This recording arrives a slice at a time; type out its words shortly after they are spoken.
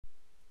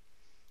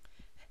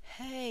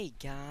Hey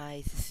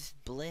guys, this is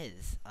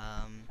Blizz.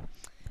 I'm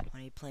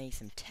gonna be playing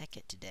some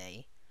Tekkit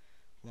today.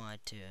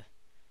 Wanted to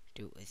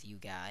do it with you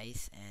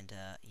guys, and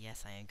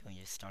yes, I am going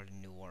to start a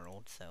new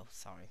world. So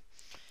sorry.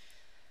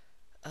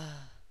 I'm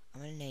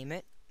gonna name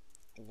it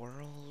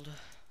World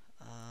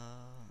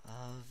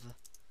of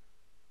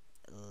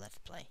Let's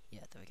Play.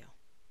 Yeah, there we go.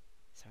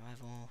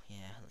 Survival.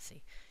 Yeah, let's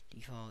see.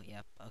 Default.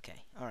 Yep.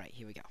 Okay. All right.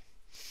 Here we go.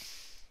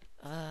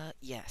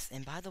 Yes,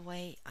 and by the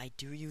way, I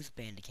do use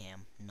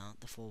Bandicam,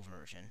 not the full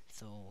version,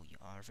 so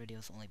our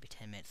videos will only be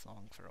 10 minutes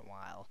long for a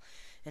while,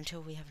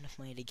 until we have enough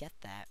money to get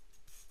that.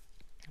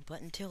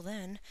 But until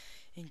then,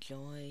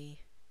 enjoy.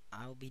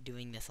 I'll be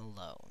doing this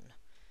alone.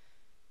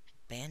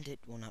 Bandit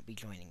will not be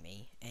joining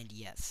me, and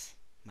yes,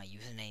 my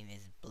username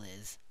is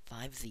Blizz,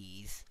 5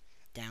 Z's,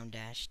 down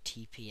dash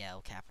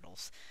TPL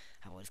capitals.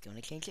 I was going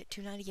to change it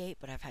to 98,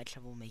 but I've had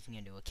trouble making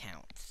a new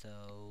account,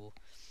 so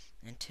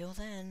until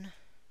then,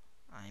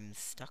 I'm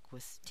stuck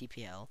with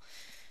TPL,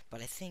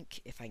 but I think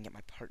if I can get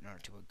my partner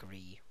to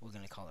agree, we're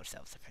going to call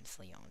ourselves the Prince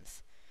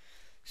Leons.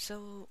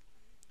 So,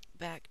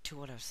 back to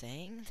what I was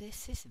saying,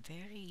 this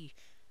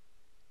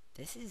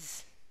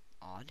is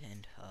odd,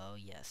 and oh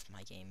yes,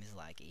 my game is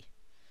laggy.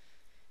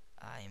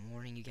 I am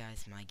warning you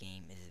guys, my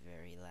game is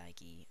very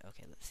laggy.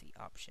 Okay, let's see,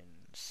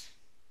 options.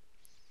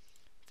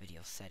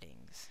 Video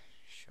settings.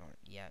 Short,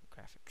 yeah,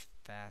 graphics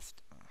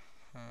fast,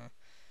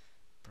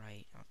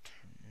 bright, I'll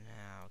turn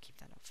now, keep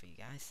that up for you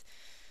guys.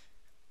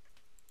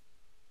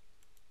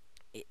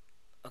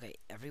 Okay,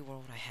 every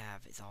world I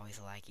have is always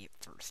laggy at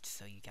first,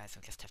 so you guys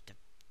will just have to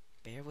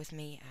bear with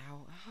me.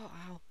 Ow, ow,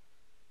 ow.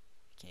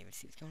 I can't even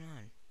see what's going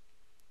on.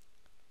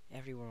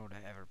 Every world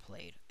I've ever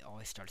played, it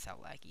always starts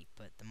out laggy,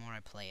 but the more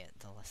I play it,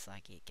 the less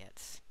laggy it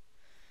gets.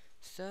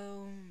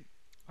 So,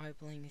 I'm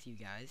playing with you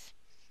guys,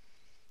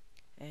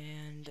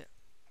 and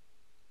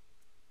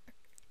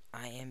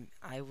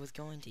I was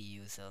going to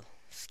use a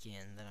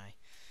skin that I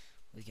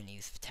was going to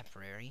use for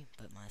temporary,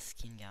 but my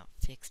skin got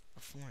fixed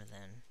before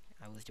then.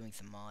 I was doing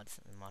some mods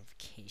and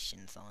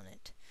modifications on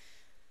it.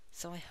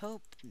 So I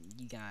hope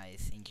you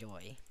guys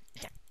enjoy.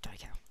 Yeah, die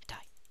cow,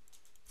 die.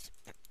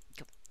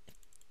 Go.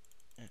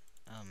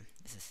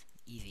 This is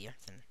easier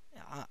than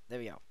there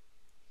we go.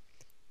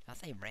 I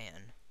thought he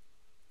ran.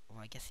 Well,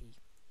 I guess he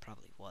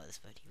probably was,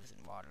 but he was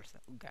in water, so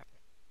ooh, grapple.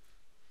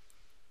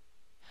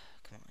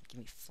 Come on, give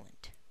me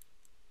flint.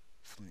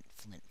 Flint,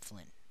 flint,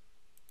 flint.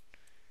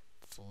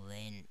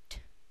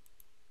 Flint.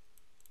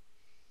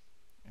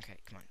 Okay,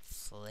 come on,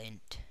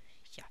 flint.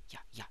 Yeah, yeah,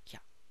 yeah, yeah.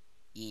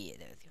 Yeah,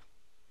 there we go.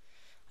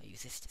 I'll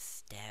use this to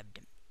stab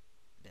him.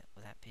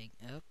 Was that big?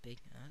 Oh, big.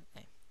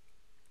 Okay.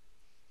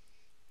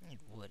 I need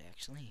wood,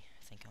 actually.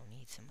 I think I'll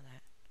need some of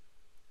that.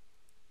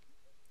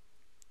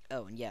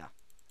 Oh, and yeah,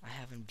 I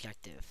have an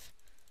objective.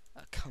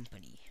 A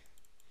company.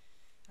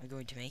 I'm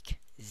going to make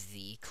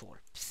Z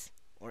Corpse.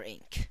 Or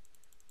Inc.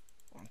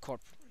 Or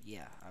Corp.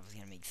 Yeah, I was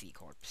gonna make Z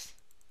Corpse.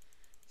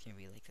 It's gonna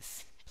be like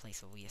this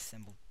place where we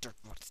assemble dirt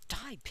blocks.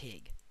 Die,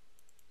 pig!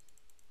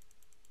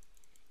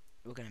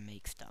 We're gonna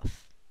make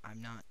stuff.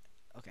 I'm not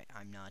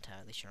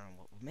entirely sure on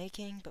what we're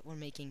making, but we're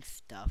making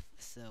stuff,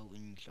 so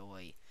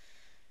enjoy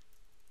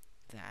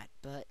that.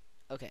 But,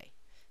 okay.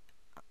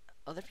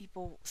 Other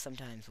people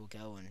sometimes will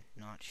go and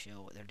not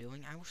show what they're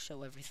doing. I will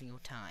show every single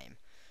time.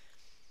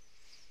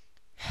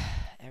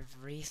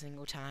 Every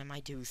single time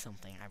I do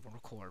something, I will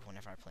record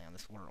whenever I play on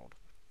this world.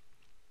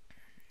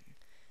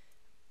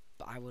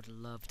 But I would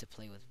love to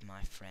play with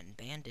my friend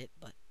Bandit,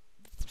 but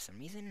for some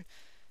reason,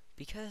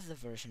 because the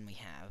version we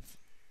have,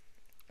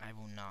 I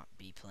will not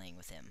be playing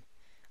with him.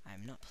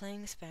 I'm not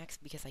playing with Spax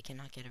because I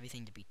cannot get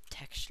everything to be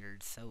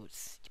textured, so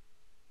it's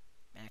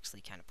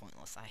actually kind of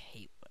pointless. I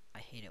hate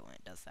it when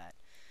it does that,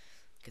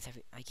 because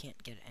I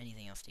can't get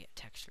anything else to get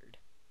textured.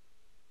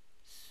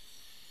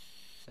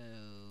 So,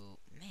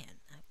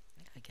 man, I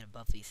gotta get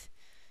above these.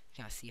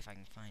 I gotta see if I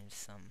can find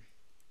some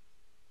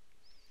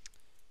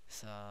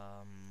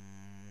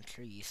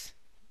trees.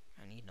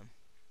 I need them.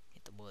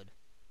 Get the wood.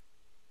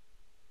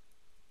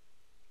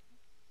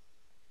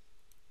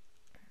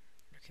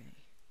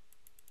 Okay.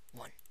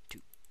 1,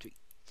 2, 3,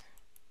 4,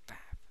 5.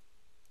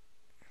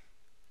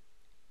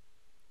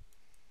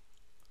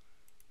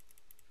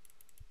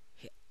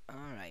 Yeah.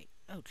 Alright.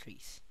 Oh,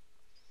 trees.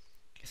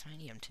 Guess I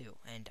need them too.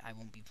 And I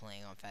won't be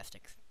playing on fast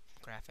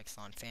graphics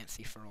on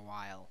fancy for a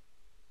while.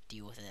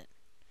 Deal with it.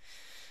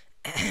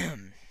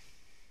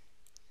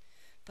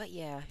 But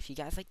yeah, if you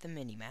guys like the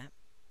mini-map,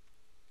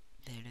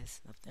 there it is,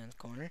 up there in the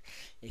corner.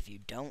 If you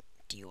don't,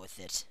 deal with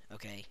it,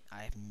 okay?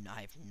 I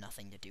have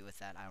nothing to do with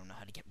that. I don't know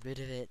how to get rid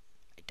of it.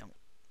 I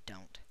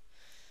don't.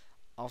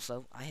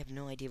 Also, I have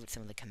no idea what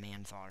some of the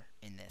commands are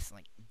in this,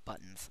 like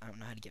buttons. I don't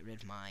know how to get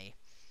rid of my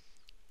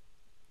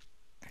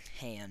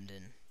hand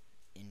and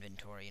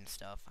inventory and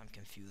stuff. I'm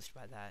confused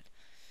by that.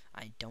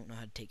 I don't know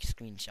how to take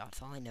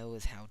screenshots. All I know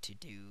is how to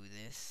do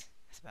this.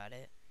 That's about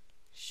it.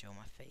 Show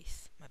my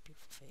face, my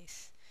beautiful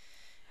face.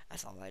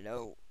 That's all I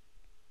know.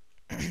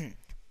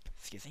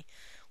 Excuse me.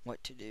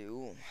 What to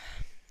do.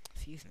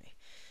 Excuse me.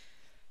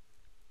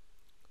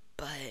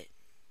 But,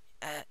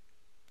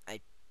 I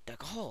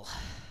dug a hole.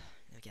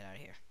 get out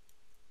of here.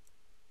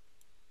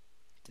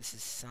 This is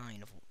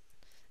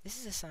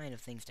a sign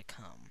of things to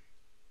come.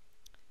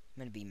 I'm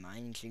gonna be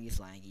mining trees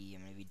laggy,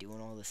 I'm gonna be doing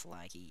all this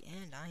laggy,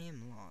 and I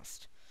am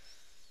lost.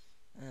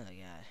 Oh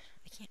god,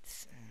 I can't,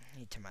 I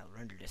need to turn my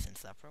render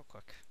distance up real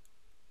quick.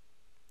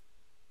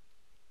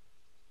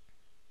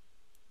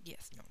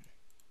 Yes, normal.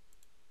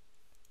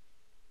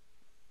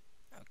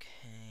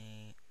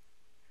 Okay.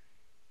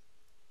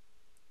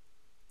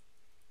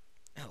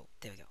 Oh,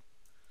 there we go.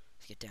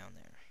 Let's get down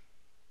there.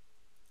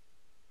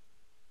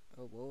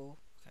 Oh, whoa,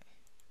 okay.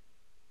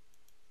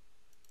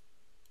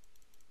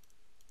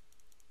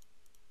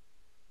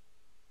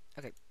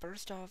 Okay,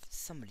 first off,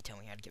 somebody tell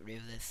me how to get rid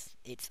of this.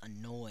 It's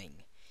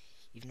annoying.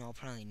 Even though I'll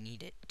probably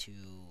need it to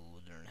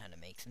learn how to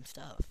make some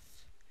stuff.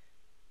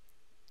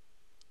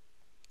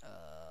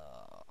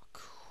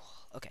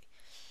 Cool. Okay.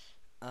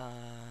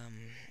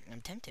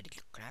 I'm tempted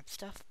to grab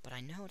stuff, but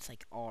I know it's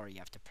like R, you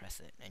have to press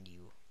it, and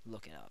you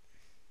look it up.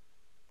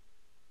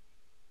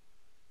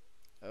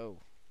 Oh.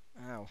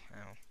 Ow,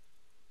 ow.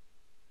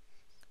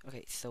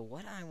 Okay, so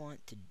what I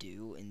want to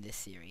do in this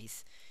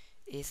series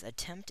is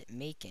attempt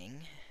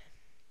making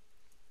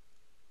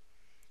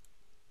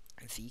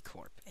V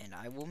Corp, and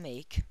I will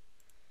make,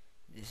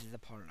 this is the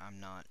part I'm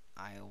not,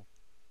 I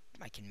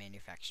can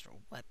manufacture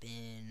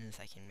weapons,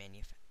 I can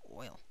manufacture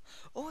oil.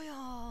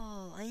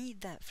 Oil! I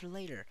need that for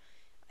later.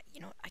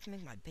 You know what, I can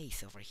make my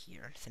base over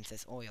here, since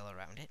there's oil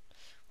around it,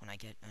 when I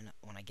get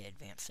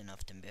advanced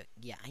enough to,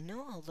 yeah, I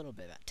know a little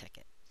bit about tech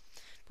it,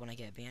 but when I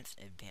get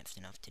advanced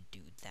enough to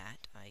do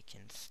that, I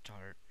can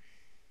start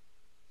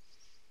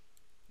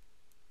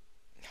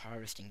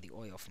harvesting the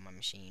oil from my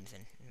machines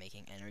and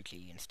making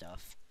energy and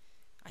stuff.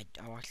 I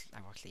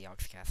watched the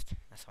Yogscast,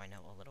 that's why I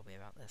know a little bit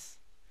about this.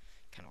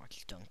 Kind of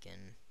watched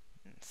Duncan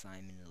and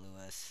Simon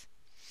Lewis.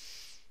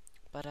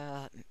 But,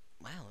 wow,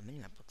 the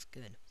minimap looks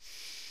good.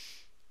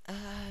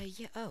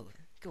 Yeah, oh,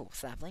 cool,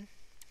 sapling.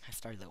 I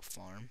started a little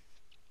farm.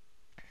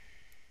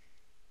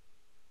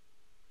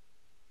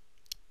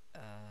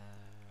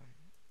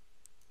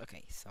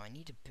 Okay, so I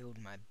need to build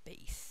my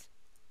base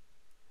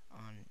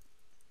on,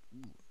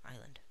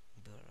 island.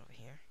 I'll build it over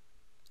here.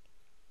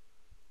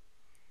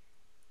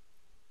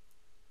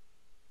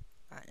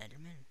 An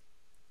Enderman?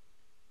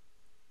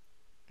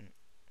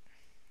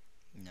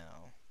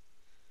 No.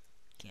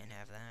 Can't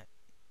have that.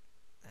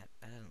 That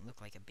doesn't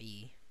look like a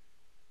B.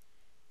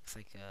 Looks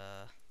like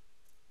a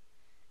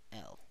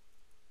L.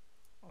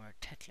 Or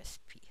a Tetris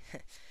P.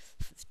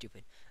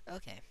 Stupid.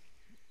 Okay.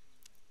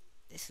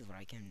 This is where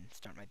I can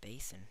start my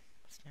base and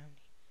what's down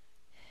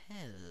here?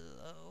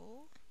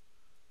 Hello?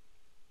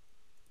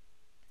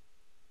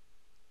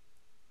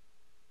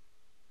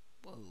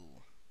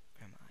 Whoa.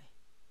 Where am I?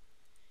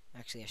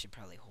 Actually, I should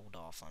probably hold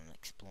off on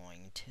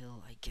exploring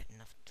until I get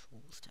enough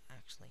tools to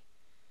actually,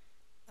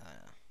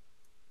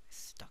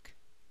 stuck.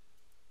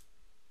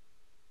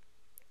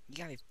 You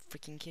gotta be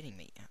freaking kidding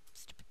me. Oh,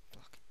 stupid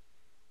block.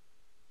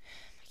 Oh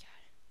my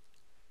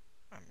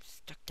god. I'm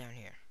stuck down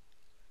here.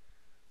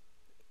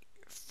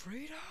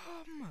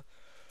 Freedom!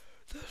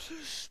 This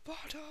is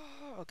Sparta!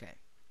 Okay.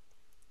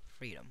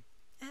 Freedom.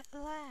 At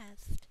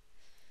last!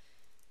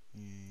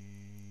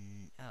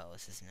 Oh,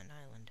 this isn't an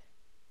island.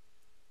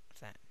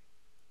 What's that?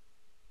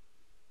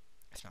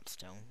 It's not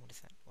stone. What is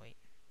that? Wait.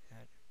 Is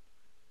that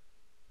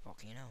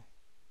volcano?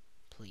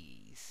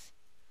 Please.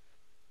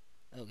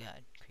 Oh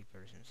god.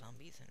 Creepers and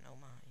zombies and oh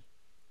my.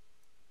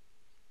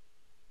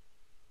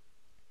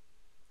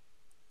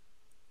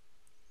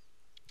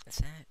 What's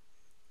that?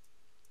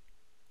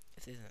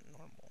 This isn't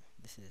normal.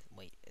 This is,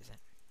 wait, is that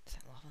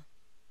lava?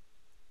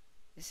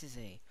 This is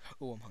a,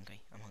 oh, I'm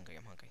hungry.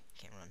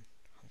 Can't run.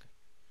 Hungry.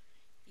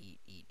 Eat.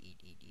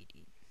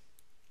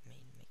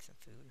 Make some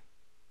food.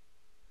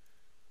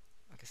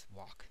 I guess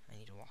walk. I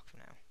need to walk for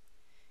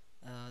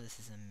now. This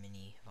is a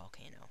mini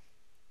volcano.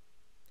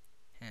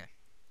 Huh.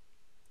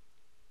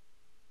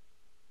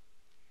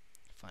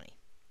 Funny.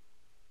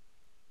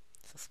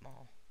 So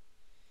small.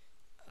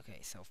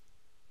 Okay, so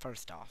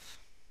first off,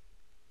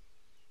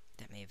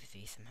 that may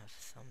be some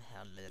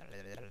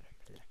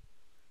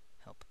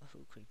help.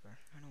 Oh, creeper.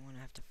 I don't want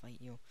to have to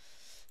fight you.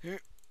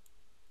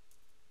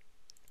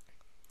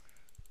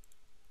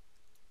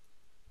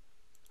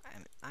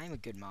 I'm a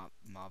good mob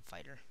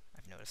fighter,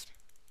 I've noticed.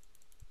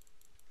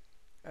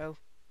 Oh.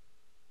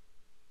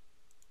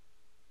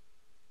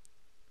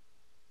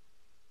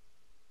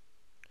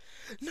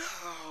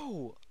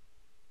 No!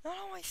 Not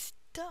on my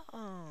stuff!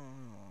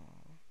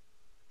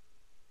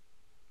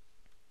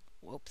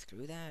 Whoop,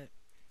 screw that.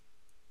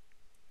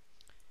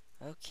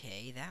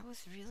 Okay, that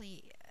was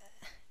really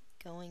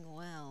going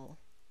well.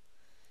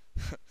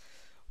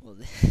 Well,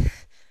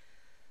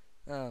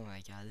 oh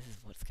my god, this is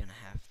what's gonna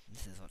happen.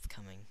 This is what's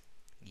coming.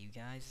 You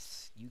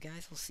guys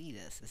will see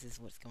this. This is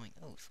what's going.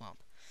 Oh,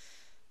 swamp.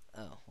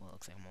 Oh, well, it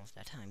looks like I'm almost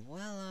at time.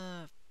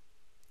 Well,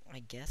 I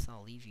guess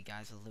I'll leave you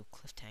guys with a little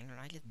cliffhanger.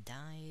 I just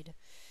died.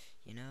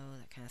 You know,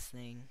 that kind of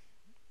thing.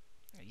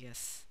 I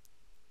guess.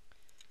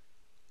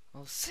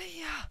 I'll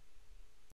see ya!